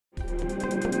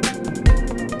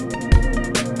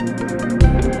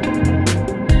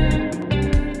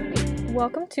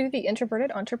welcome to The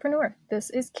Introverted Entrepreneur. This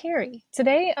is Carrie.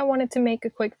 Today I wanted to make a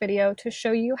quick video to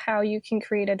show you how you can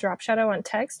create a drop shadow on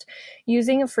text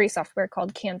using a free software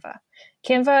called Canva.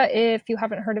 Canva, if you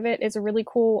haven't heard of it, is a really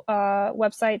cool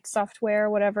website, software,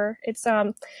 whatever.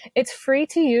 It's free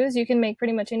to use. You can make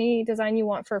pretty much any design you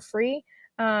want for free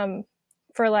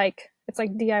it's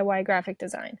like DIY graphic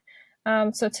design.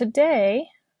 So today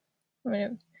I'm going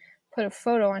to put a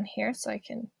photo on here so I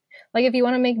can, like, if you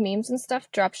want to make memes and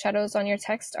stuff, drop shadows on your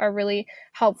text are really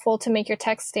helpful to make your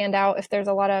text stand out if there's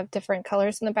a lot of different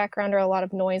colors in the background or a lot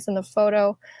of noise in the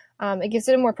photo. It gives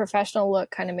it a more professional look,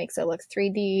 kind of makes it look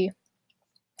 3D,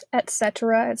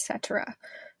 etc., etc.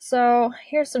 So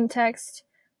here's some text.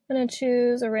 I'm going to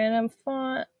choose a random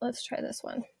font. Let's try this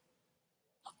one.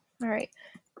 All right,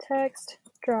 text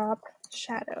drop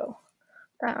shadow.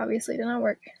 That obviously did not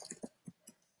work.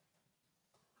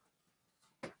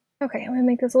 Okay, I'm gonna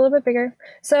make this a little bit bigger.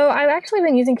 So I've actually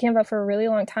been using Canva for a really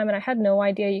long time, and I had no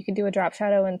idea you could do a drop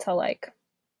shadow until like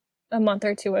a month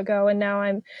or two ago, and now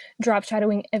I'm drop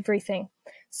shadowing everything.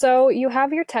 So you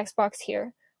have your text box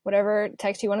here, whatever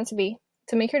text you want it to be.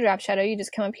 To make your drop shadow, you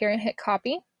just come up here and hit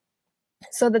copy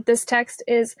so that this text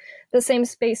is the same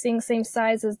spacing, same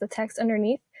size as the text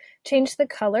underneath. Change the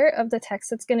color of the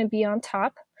text that's gonna be on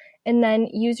top, and then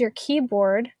use your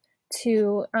keyboard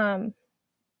to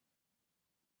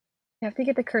you have to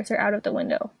get the cursor out of the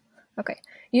window. Okay,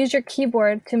 use your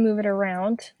keyboard to move it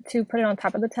around to put it on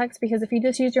top of the text, because if you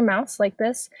just use your mouse like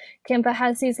this, Canva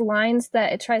has these lines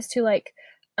that it tries to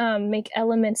make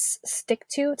elements stick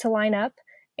to line up,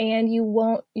 and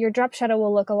your drop shadow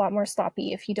will look a lot more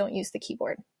sloppy if you don't use the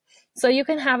keyboard. So you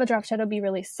can have a drop shadow be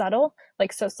really subtle,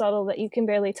 like so subtle that you can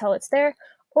barely tell it's there,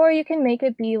 or you can make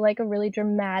it be like a really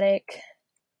dramatic,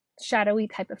 shadowy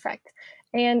type effect.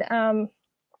 And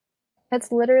that's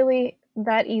literally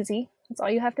that easy. That's all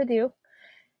you have to do.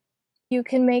 You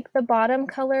can make the bottom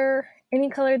color any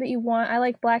color that you want. I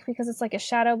like black because it's like a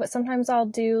shadow, but sometimes I'll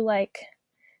do like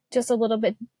just a little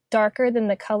bit darker than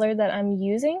the color that I'm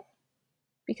using,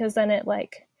 because then it I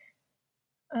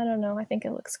don't know, I think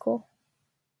it looks cool.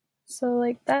 So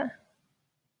like that.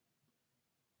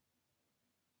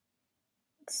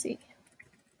 Let's see.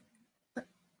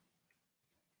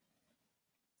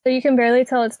 So you can barely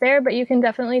tell it's there, but you can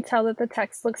definitely tell that the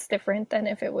text looks different than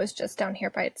if it was just down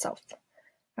here by itself.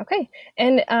 Okay,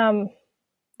 and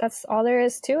that's all there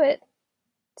is to it.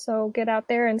 So get out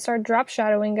there and start drop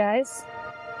shadowing, guys.